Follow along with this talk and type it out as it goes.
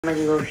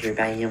AlmightyLoaf here,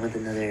 back again with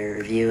another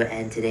review,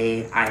 and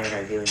today I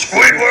am reviewing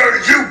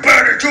Squidward, you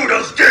better do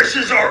those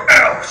dishes or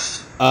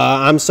else!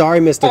 I'm sorry,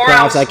 Mr.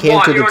 Krabs, I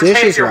can't do the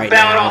dishes right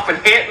now. Off and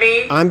hit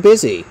me? I'm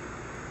busy.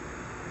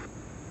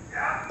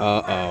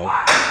 Uh-oh.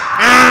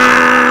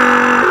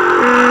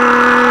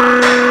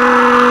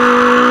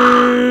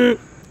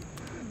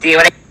 Do you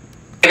want to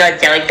go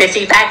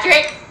jellyfishing,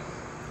 Patrick?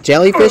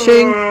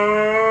 Jellyfishing?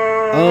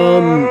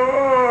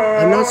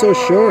 I'm not so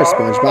sure,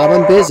 SpongeBob.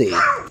 I'm busy.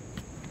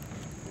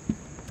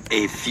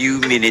 A few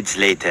minutes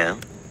later.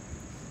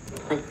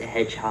 Sonic the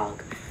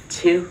Hedgehog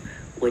 2,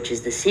 which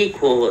is the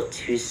sequel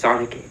to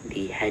Sonic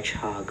the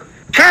Hedgehog.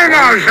 Can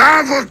I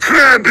have a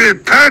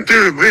Krabby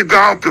Patty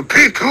without the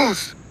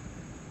pickles?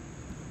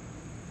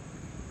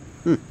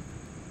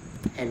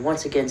 And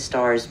once again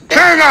stars...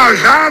 Can I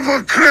have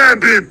a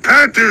Krabby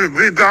Patty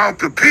without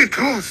the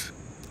pickles?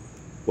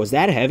 Was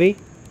that heavy?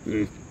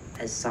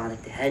 As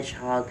Sonic the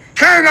Hedgehog.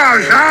 Can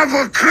I have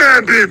a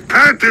Krabby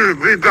Patty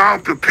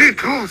without the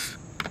pickles?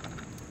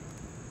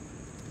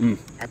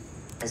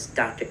 As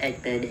Dr.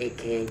 Eggman,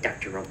 aka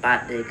Dr.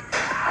 Robotnik.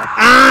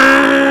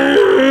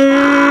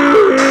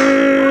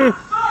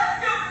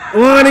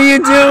 What are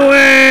you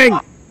doing?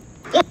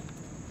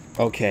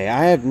 Okay,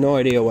 I have no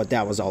idea what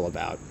that was all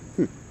about.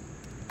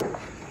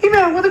 Hey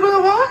man, wanna go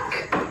to walk?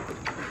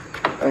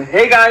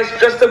 Hey guys,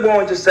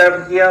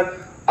 Justin1127 here.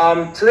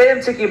 Today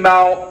I'm taking you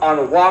out on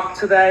a walk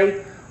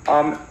today.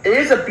 It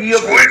is a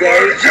beautiful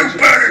day. Squidward, you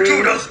better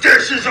do those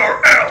dishes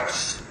or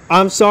else!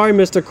 I'm sorry,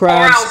 Mr.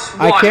 Krabs.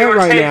 I can't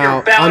right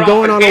now. I'm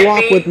going on a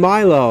walk with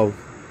Milo.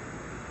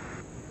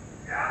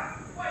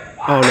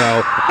 Oh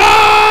no.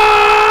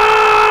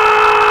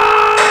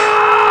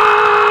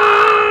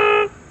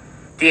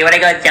 Do you want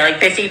to go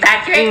jellyfishing,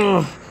 Patrick?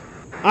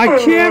 I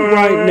can't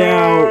right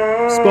now,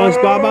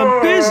 SpongeBob.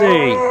 I'm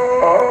busy.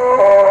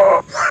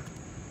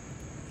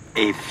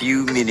 A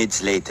few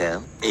minutes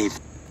later.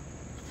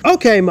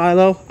 Okay,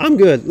 Milo. I'm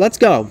good. Let's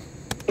go.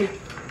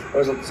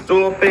 There's a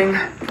stopping.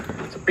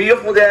 It's a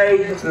beautiful day.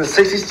 It's in the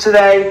 60s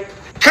today.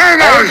 Can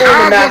I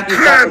have a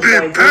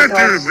Krabby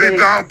Patty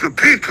without the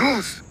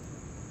pickles?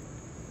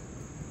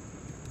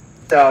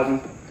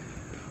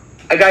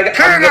 I gotta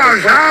Can I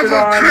have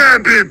a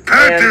Krabby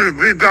Patty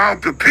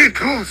without the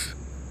pickles?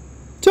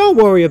 Don't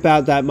worry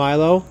about that,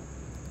 Milo.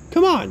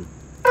 Come on.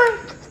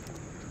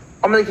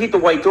 I'm gonna keep the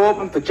white door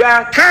open for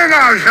Jack. Can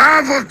I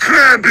have a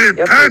Krabby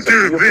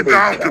Patty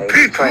without the Trying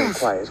pickles?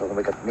 quiet so I can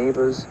wake up the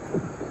neighbors.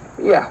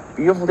 Yeah,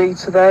 beautiful day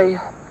today.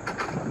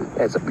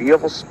 Yeah, it's a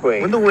beautiful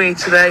spring. On the way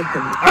today.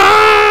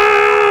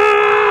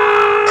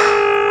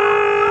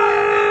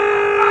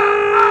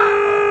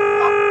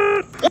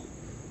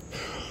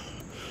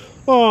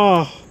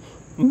 Oh,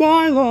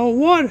 Milo,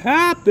 what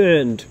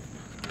happened?